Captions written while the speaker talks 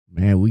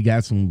Man, we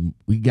got some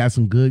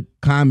good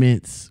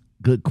comments,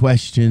 good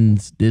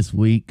questions this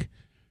week.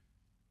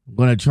 I'm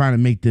gonna try to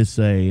make this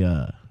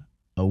a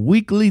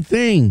weekly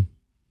thing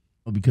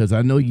because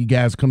I know you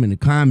guys come in the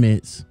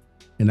comments,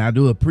 and I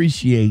do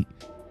appreciate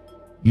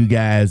you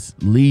guys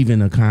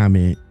leaving a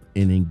comment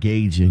and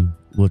engaging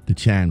with the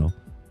channel.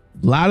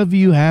 A lot of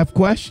you have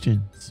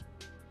questions,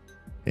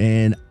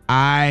 and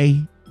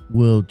I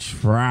will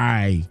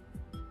try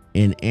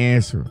and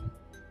answer them.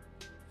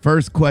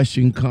 First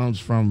question comes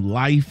from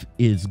Life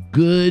is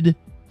Good.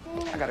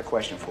 I got a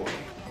question for you.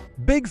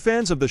 Big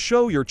fans of the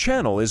show. Your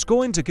channel is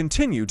going to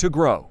continue to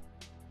grow.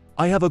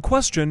 I have a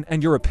question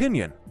and your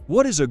opinion.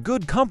 What is a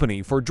good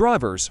company for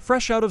drivers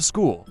fresh out of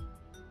school?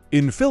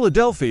 In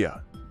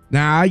Philadelphia.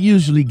 Now, I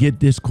usually get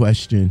this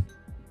question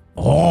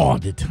all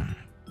the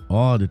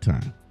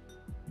time.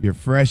 You're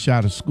fresh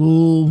out of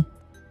school.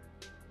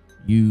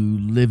 You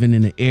living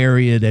in an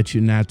area that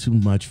you're not too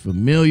much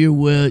familiar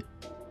with.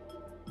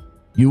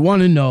 You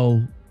want to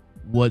know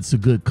what's a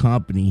good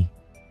company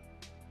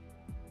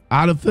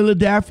out of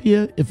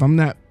Philadelphia. If I'm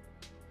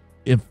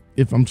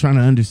trying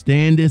to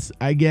understand this,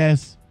 I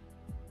guess.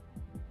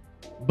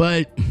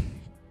 But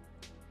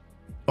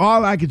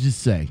all I could just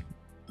say,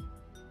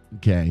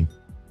 okay,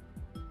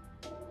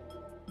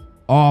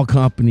 all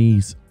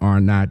companies are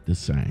not the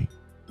same.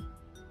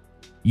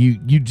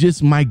 You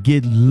just might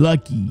get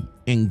lucky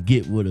and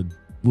get with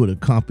a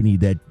company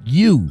that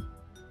you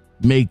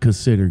may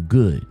consider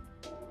good.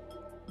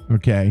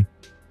 Okay.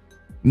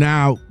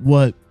 Now,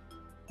 what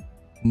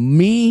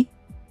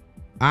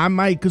I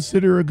might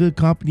consider a good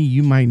company,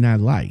 you might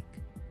not like.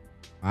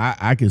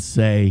 I could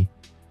say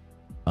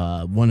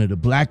one of the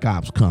Black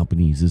Ops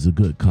companies is a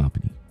good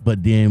company.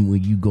 But then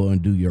when you go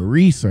and do your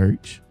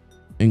research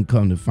and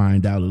come to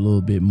find out a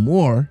little bit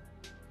more,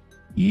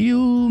 you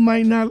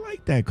might not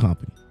like that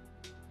company.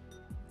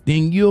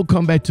 Then you'll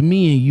come back to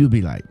me and you'll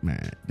be like,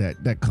 man,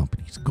 that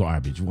company's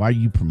garbage. Why are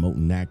you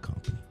promoting that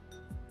company?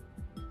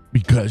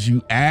 Because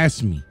you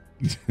asked me.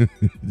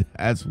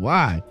 That's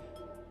why.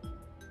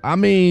 I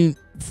mean,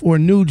 for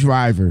new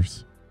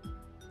drivers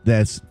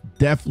that's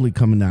definitely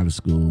coming out of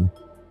school,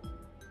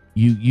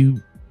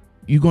 you're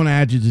gonna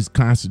have to just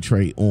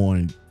concentrate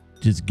on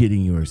just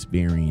getting your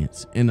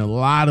experience. And a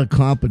lot of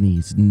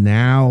companies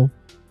now,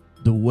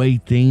 the way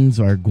things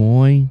are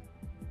going,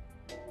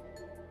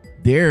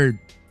 they're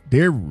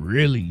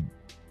really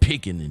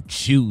picking and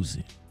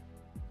choosing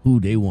who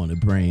they want to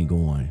bring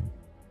on.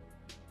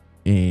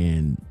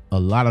 And a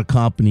lot of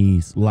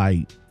companies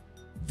like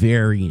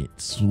Variant,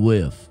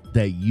 Swift,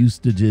 that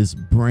used to just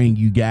bring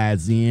you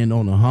guys in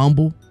on a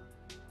humble,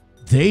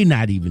 they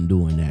not even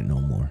doing that no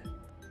more.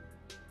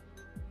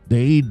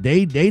 They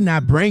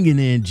not bringing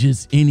in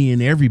just any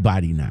and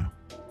everybody now.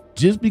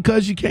 Just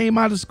because you came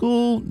out of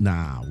school,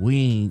 nah,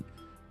 we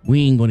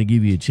ain't gonna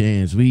give you a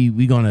chance.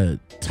 We gonna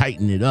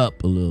tighten it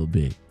up a little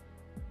bit.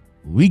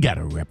 We got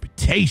a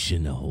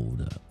reputation to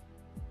hold up.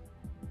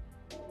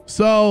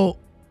 So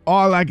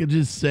all I could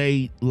just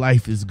say,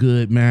 life is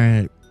good,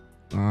 man.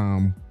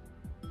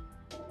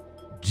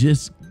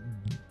 Just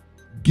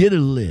get a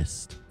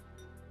list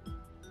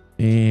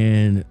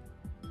and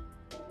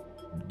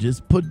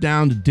just put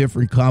down the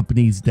different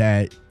companies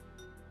that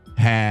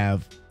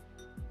have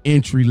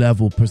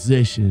entry-level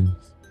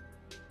positions,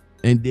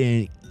 and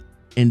then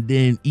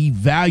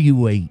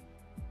evaluate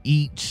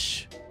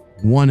each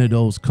one of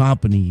those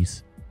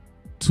companies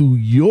to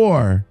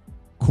your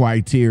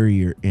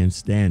criteria and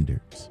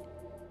standards.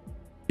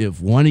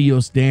 If one of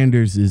your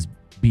standards is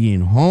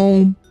being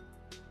home,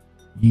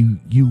 you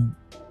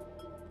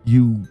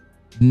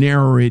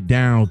narrow it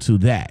down to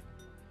that.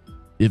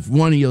 If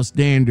one of your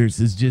standards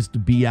is just to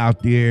be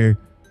out there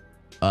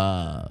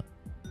to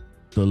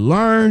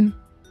learn,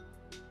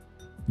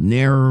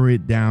 narrow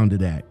it down to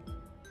that.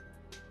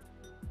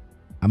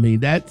 I mean,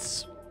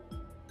 that's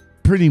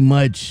pretty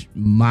much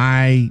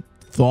my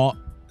thought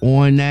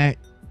on that,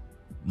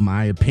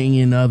 my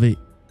opinion of it.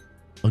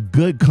 A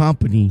good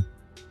company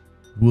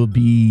will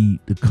be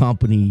the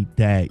company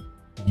that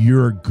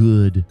you're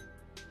good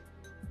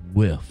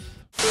with.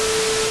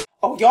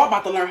 Oh, y'all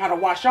about to learn how to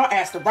wash y'all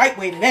ass the right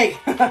way today,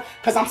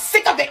 because I'm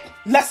sick of it.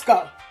 Let's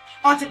go.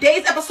 On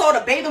today's episode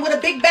of Bathing with a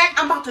Big Back,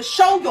 I'm about to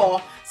show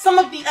y'all some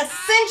of the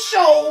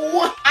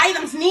essential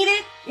items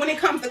needed when it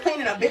comes to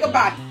cleaning a bigger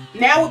body.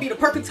 Now would be the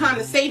perfect time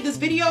to save this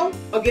video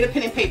or get a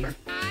pen and paper.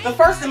 The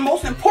first and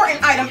most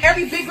important item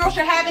every big girl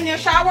should have in their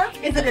shower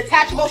is a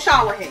detachable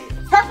shower head.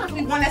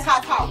 Preferably one that's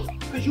high powered,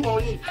 because you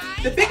won't need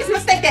it. The biggest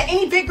mistake that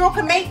any big girl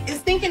can make is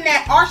thinking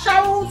that our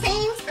shower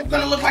routines are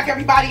gonna look like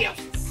everybody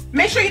else's.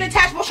 Make sure your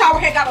detachable shower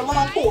head got a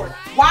long cord.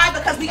 Why?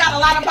 Because we got a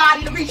lot of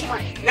body to reach from.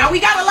 Now we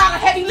got a lot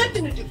of heavy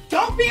lifting to do.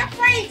 Don't be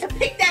afraid to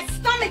pick that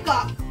stomach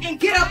up and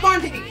get up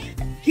under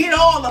it. Get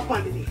all up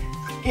under it.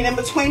 Get in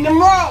between them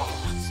rolls.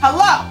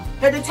 Hello.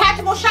 The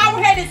detachable shower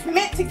head is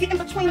meant to get in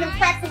between them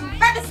cracks and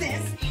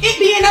crevices. It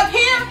being up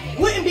here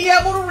wouldn't be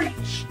able to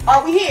reach.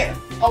 Are we here?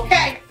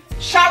 Okay.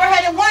 Shower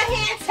head in one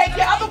hand, take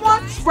your other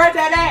one, spread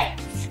that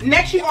ass.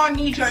 Next, you're gonna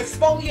need your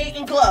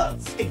exfoliating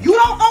gloves. If you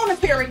don't own a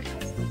pair,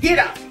 Get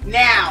them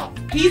now.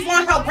 These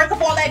ones help break up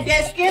all that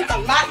dead skin a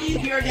lot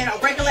easier than a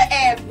regular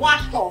ass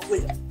washcloth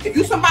with it. If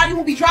you somebody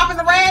who be dropping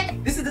the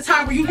rag, this is the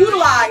time where you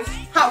utilize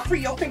how free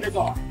your fingers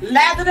are.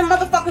 Lather them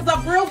motherfuckers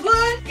up real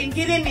good and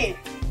get in there.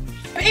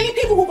 For any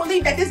people who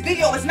believe that this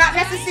video is not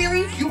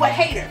necessary, you a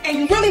hater. And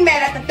you really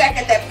mad at the fact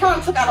that that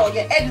perm took out all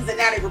your edges and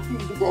now they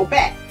refuse to grow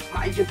back.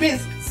 Mind your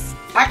business.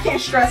 I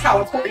can't stress how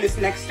important this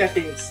next step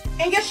is.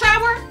 In your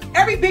shower,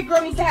 every big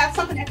girl needs to have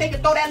something that they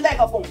can throw that leg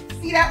up on.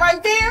 See that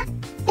right there?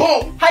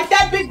 Boom! Hype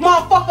that big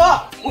motherfucker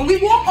up. When we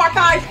walk, our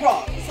thighs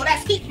rub. So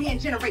that's heat being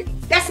generated.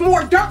 That's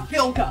more dirt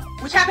buildup,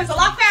 which happens a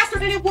lot faster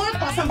than it would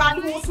on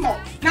somebody who is small.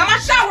 Now my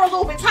shower a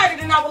little bit tighter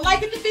than I would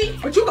like it to be,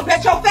 but you can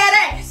bet your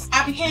fat ass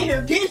I be in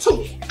here getting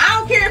to it. I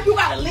don't care if you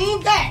gotta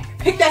lean back,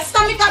 pick that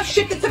stomach up,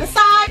 shift it to the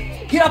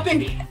side, get up in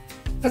there.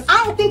 Cause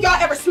I don't think y'all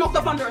ever smoked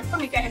up under a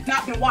stomach that has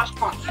not been washed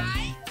properly.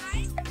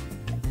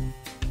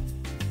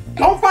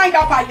 Don't find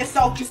out by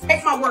yourself, just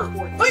take my word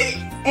for it, please.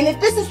 And if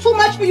this is too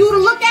much for you to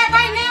look at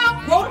right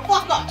now, grow the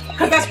fuck up.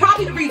 Cause that's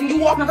probably the reason you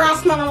walking around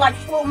smelling like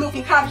spoiled milk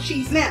and cottage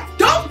cheese now.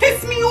 Don't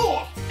piss me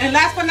off. And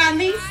last but not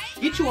least,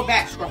 get you a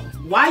back scrub.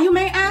 Why, you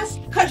may ask?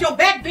 Cause your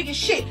back big as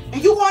shit,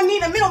 and you gonna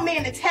need a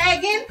middleman to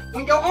tag in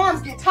when your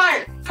arms get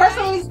tired.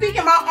 Personally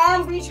speaking, my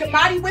arm reach to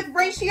body width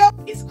ratio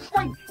is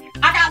crazy.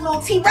 I got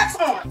little T-Rex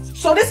arms,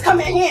 so this come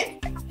in handy.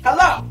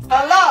 Hello,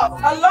 hello,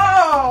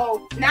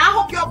 hello. Now I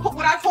hope y'all put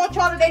what I taught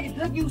y'all today to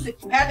good use if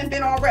you haven't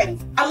been already.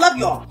 I love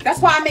y'all.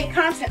 That's why I make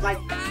content like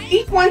this.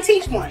 Each one,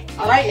 teach one.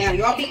 All right, now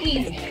y'all be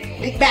easy.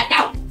 Big back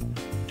out.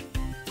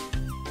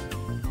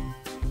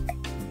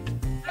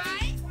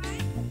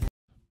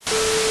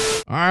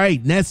 All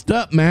right, next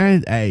up,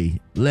 man. Hey,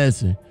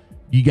 listen,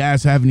 you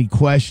guys have any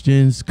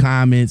questions,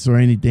 comments, or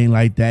anything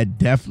like that,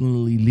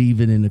 definitely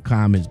leave it in the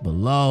comments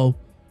below.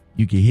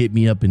 You can hit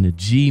me up in the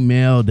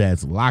Gmail.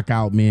 That's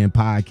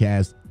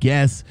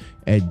lockoutmenpodcastguest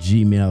at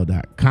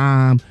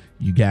gmail.com.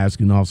 You guys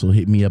can also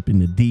hit me up in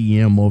the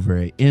DM over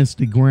at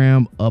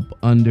Instagram, up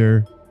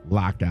under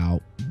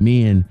Lockout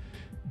Men.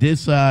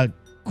 This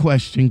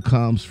question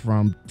comes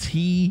from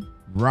T.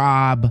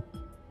 Rob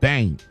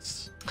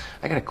Banks.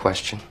 I got a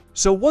question.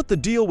 So what the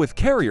deal with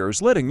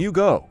carriers letting you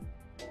go?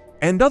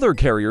 And other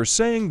carriers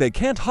saying they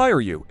can't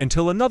hire you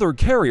until another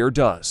carrier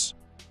does.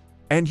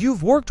 And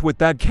you've worked with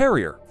that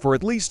carrier for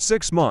at least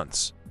 6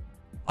 months.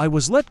 I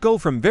was let go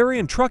from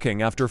Variant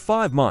Trucking after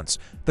 5 months.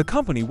 The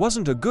company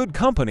wasn't a good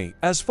company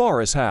as far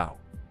as how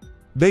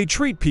they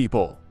treat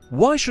people.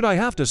 Why should I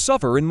have to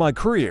suffer in my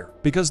career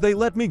because they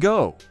let me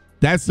go?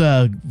 That's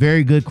a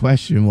very good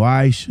question.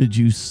 Why should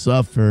you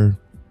suffer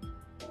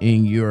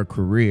in your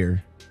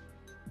career?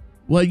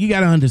 Well, you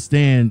got to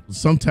understand,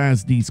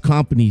 sometimes these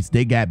companies,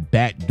 they got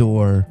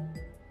backdoor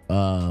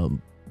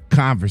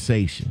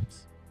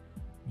conversations.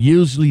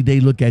 Usually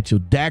they look at your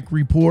DAC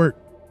report,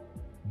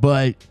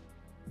 but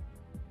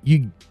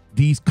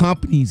these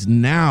companies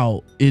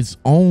now is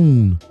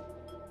owned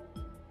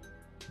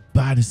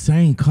by the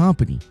same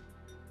company.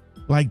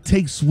 Like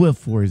take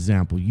Swift, for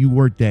example. You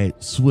worked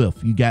at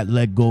Swift. You got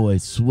let go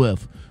at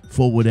Swift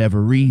for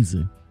whatever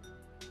reason.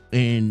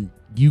 And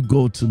you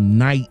go to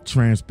Night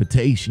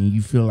Transportation.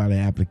 You fill out an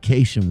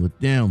application with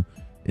them.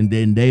 And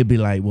then they be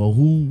like, well,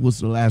 who was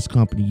the last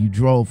company you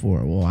drove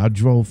for? Well, I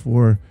drove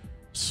for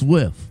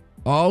Swift.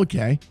 Oh,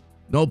 okay,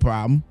 no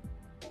problem.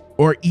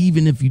 Or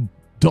even if you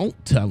don't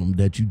tell them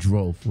that you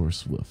drove for a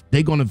Swift,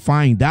 they're going to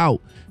find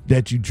out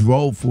that you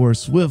drove for a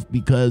Swift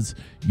because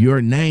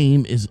your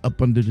name is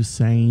up under the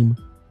same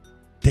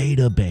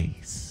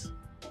database.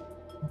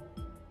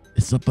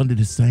 It's up under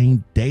the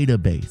same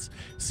database.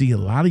 See, a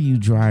lot of you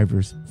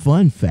drivers,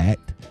 fun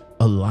fact,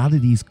 a lot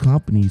of these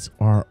companies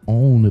are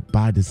owned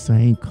by the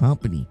same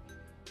company.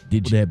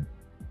 Did you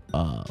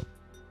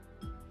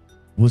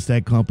what's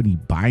that company?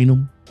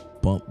 Bynum,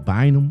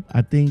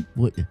 I think.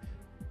 What?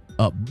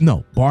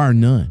 No, Bar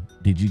None.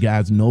 Did you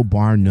guys know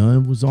Bar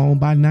None was owned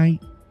by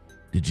Night?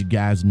 Did you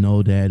guys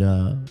know that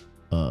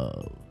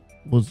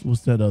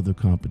what's that other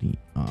company?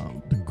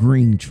 The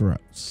green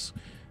trucks.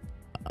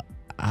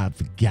 I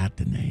forgot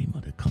the name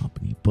of the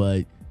company,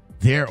 but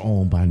they're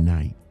owned by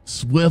Night.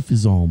 Swift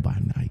is owned by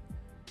Night.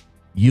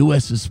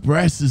 U.S.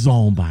 Express is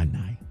owned by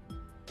Night.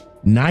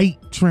 Night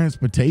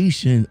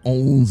Transportation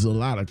owns a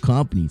lot of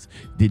companies.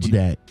 Did you know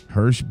that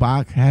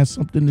Hirschbach has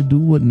something to do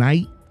with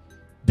Night?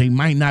 They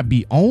might not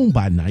be owned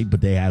by Night,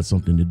 but they have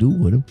something to do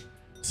with them.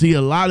 See,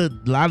 a lot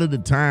of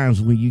the times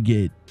when you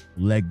get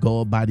let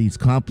go by these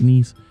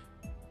companies,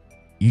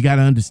 you got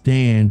to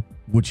understand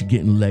what you're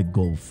getting let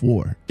go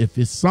for. If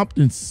it's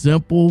something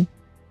simple,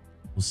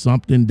 or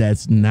something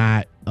that's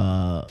not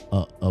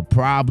a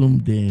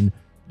problem, then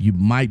you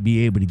might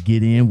be able to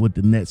get in with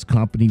the next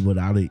company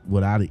without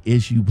an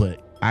issue.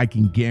 But I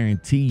can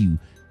guarantee you,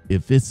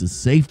 if it's a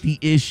safety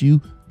issue,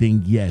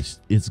 then yes,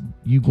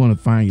 you're going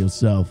to find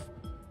yourself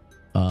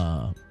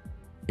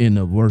in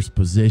the worst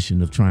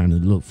position of trying to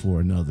look for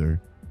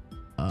another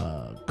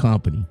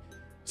company,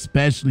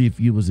 especially if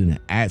you was in an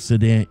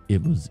accident.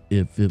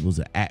 If it was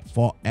an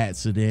at-fault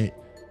accident,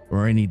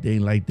 or anything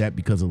like that,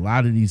 because a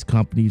lot of these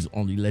companies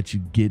only let you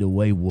get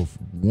away with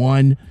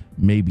 1,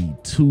 maybe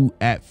 2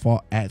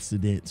 at-fault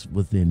accidents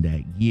within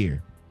that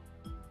year.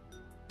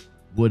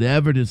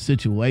 Whatever the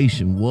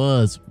situation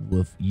was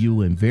with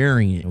you and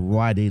Variant and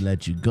why they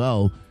let you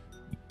go,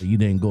 you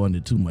didn't go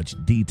into too much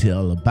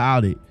detail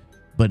about it.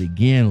 But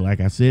again,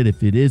 like I said,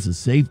 if it is a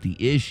safety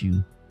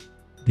issue,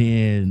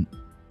 then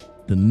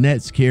the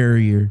next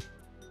carrier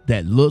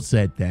that looks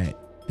at that,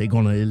 they're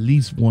going to at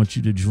least want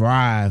you to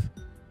drive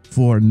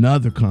for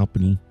another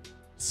company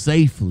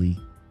safely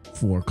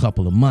for a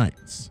couple of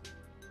months.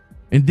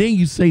 And then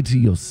you say to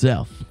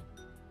yourself,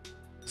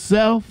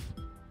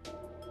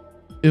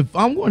 if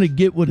I'm going to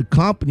get with a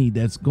company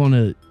that's going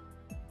to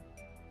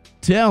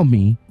tell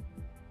me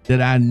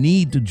that I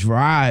need to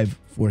drive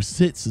for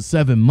 6 or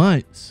 7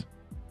 months,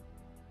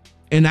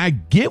 and I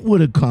get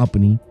with a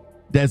company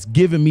that's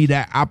giving me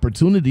that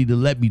opportunity to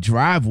let me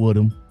drive with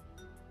them,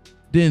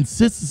 then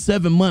 6 or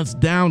 7 months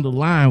down the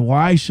line,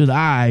 why should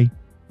I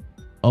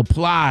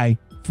apply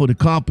for the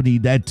company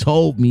that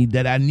told me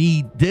that I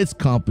need this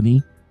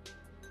company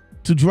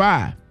to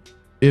drive?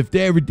 If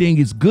everything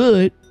is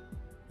good,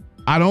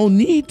 I don't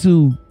need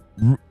to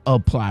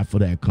apply for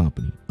that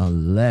company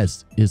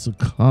unless it's a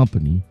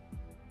company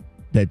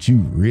that you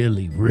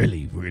really,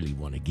 really, really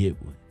want to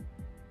get with.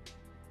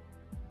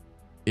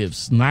 If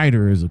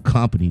Snyder is a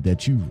company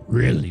that you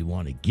really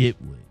want to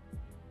get with,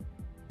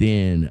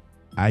 then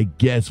I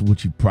guess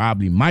what you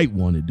probably might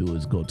want to do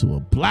is go to a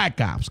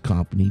Black Ops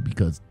company,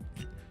 because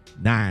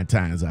 9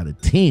 times out of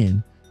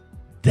 10,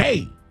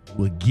 they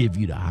will give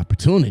you the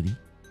opportunity.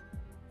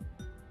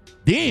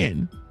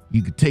 Then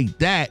you could take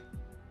that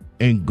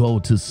and go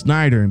to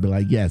Snyder and be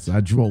like, yes,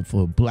 I drove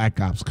for Black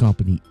Ops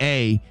Company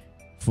A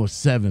for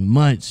 7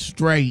 months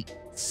straight,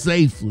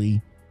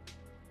 safely.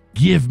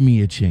 Give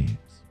me a chance.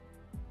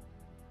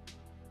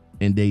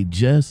 And they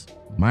just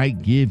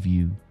might give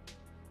you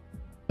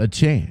a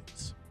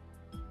chance.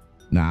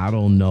 Now, I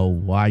don't know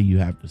why you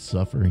have to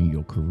suffer in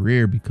your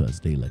career because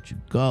they let you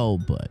go.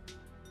 But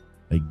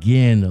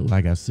again,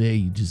 like I said,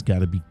 you just got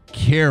to be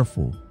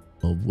careful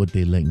of what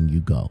they're letting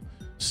you go.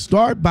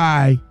 Start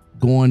by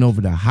going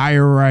over the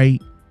hire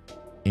right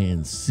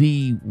and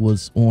see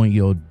what's on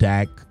your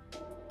DAC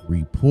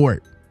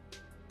report.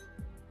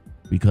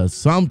 Because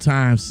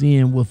sometimes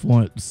seeing what's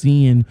on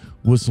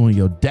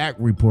your DAC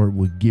report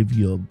will give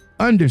you an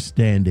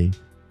understanding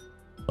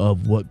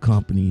of what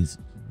companies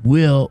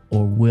will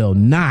or will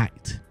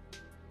not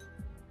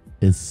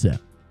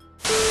accept.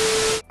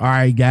 All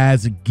right,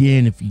 guys,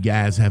 again, if you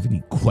guys have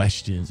any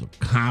questions or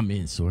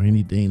comments or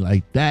anything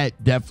like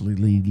that,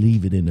 definitely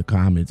leave it in the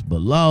comments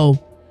below.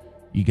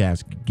 You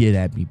guys can get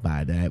at me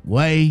by that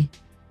way.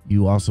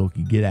 You also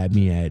can get at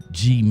me at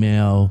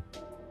Gmail,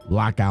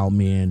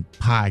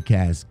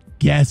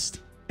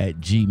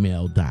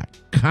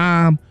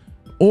 lockoutmenpodcastguest@gmail.com,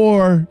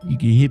 or you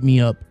can hit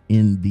me up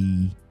in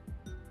the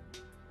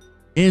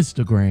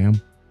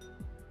Instagram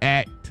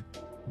at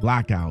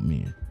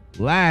lockoutmen.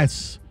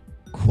 Last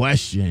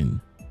question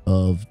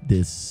of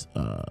this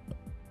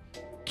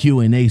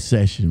Q&A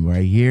session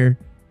right here.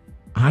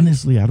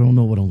 Honestly, I don't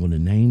know what I'm going to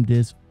name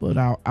this, but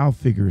I'll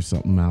figure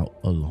something out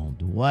along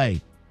the way.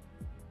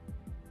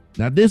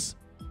 Now, this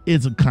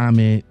is a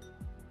comment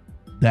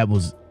that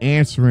was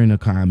answering a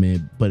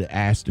comment, but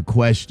asked a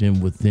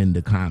question within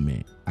the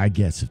comment. I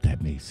guess if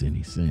that makes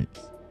any sense.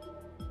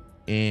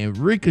 And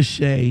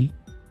Ricochet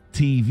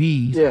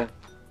TV. Yeah,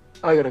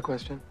 I got a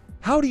question.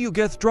 How do you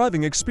get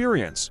driving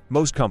experience?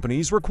 Most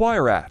companies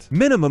require at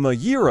minimum a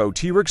year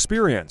OTR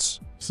experience.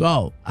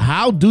 So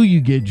how do you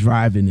get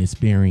driving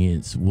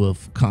experience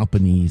with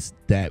companies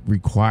that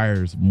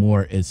requires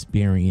more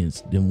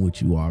experience than what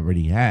you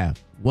already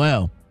have?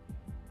 Well,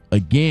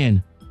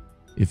 again,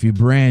 if you're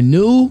brand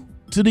new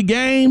to the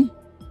game,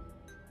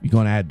 you're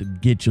going to have to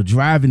get your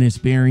driving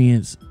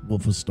experience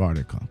with a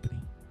starter company.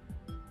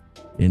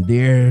 And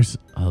there's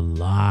a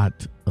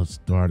lot of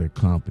starter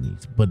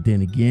companies. But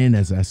then again,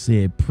 as I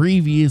said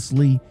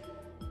previously,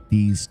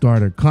 these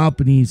starter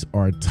companies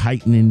are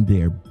tightening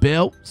their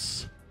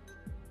belts.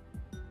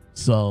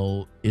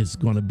 So it's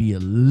going to be a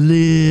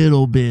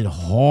little bit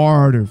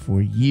harder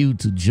for you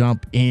to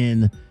jump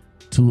in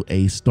to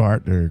a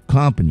starter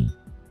company.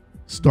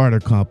 Starter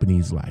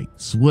companies like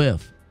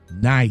Swift,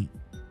 Knight,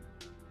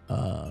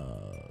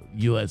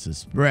 US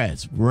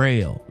Express,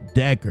 Rail,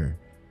 Decker,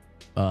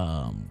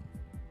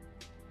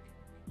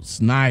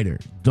 Snyder,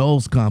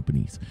 those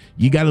companies.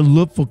 You got to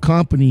look for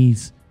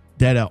companies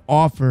that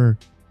offer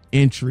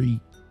entry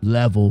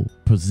level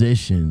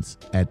positions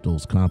at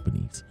those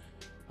companies.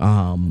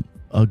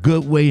 A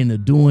good way into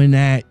doing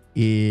that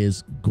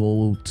is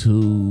go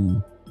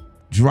to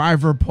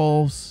Driver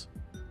Pulse,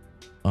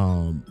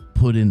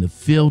 put in the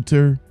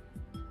filter.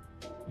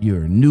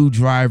 You're a new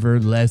driver,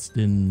 less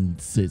than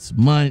 6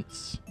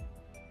 months.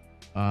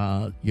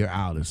 You're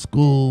out of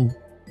school.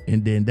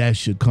 And then that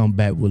should come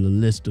back with a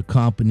list of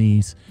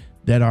companies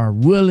that are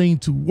willing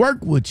to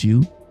work with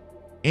you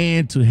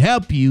and to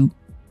help you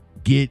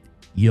get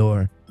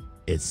your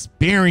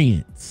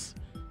experience.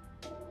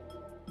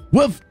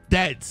 With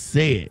that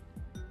said,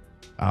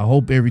 I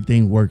hope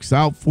everything works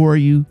out for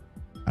you.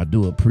 I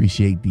do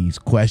appreciate these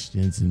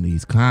questions and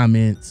these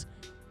comments.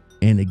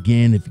 And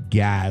again, if you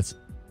guys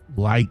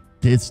like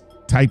this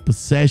type of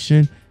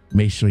session,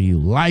 make sure you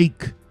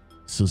like,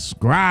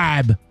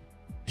 subscribe,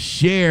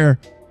 share,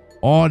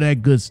 all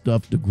that good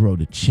stuff to grow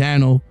the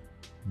channel.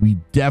 We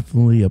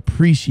definitely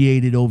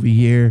appreciate it over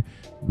here.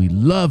 We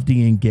love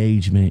the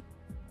engagement.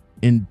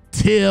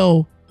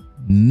 Until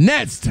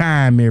next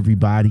time,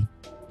 everybody.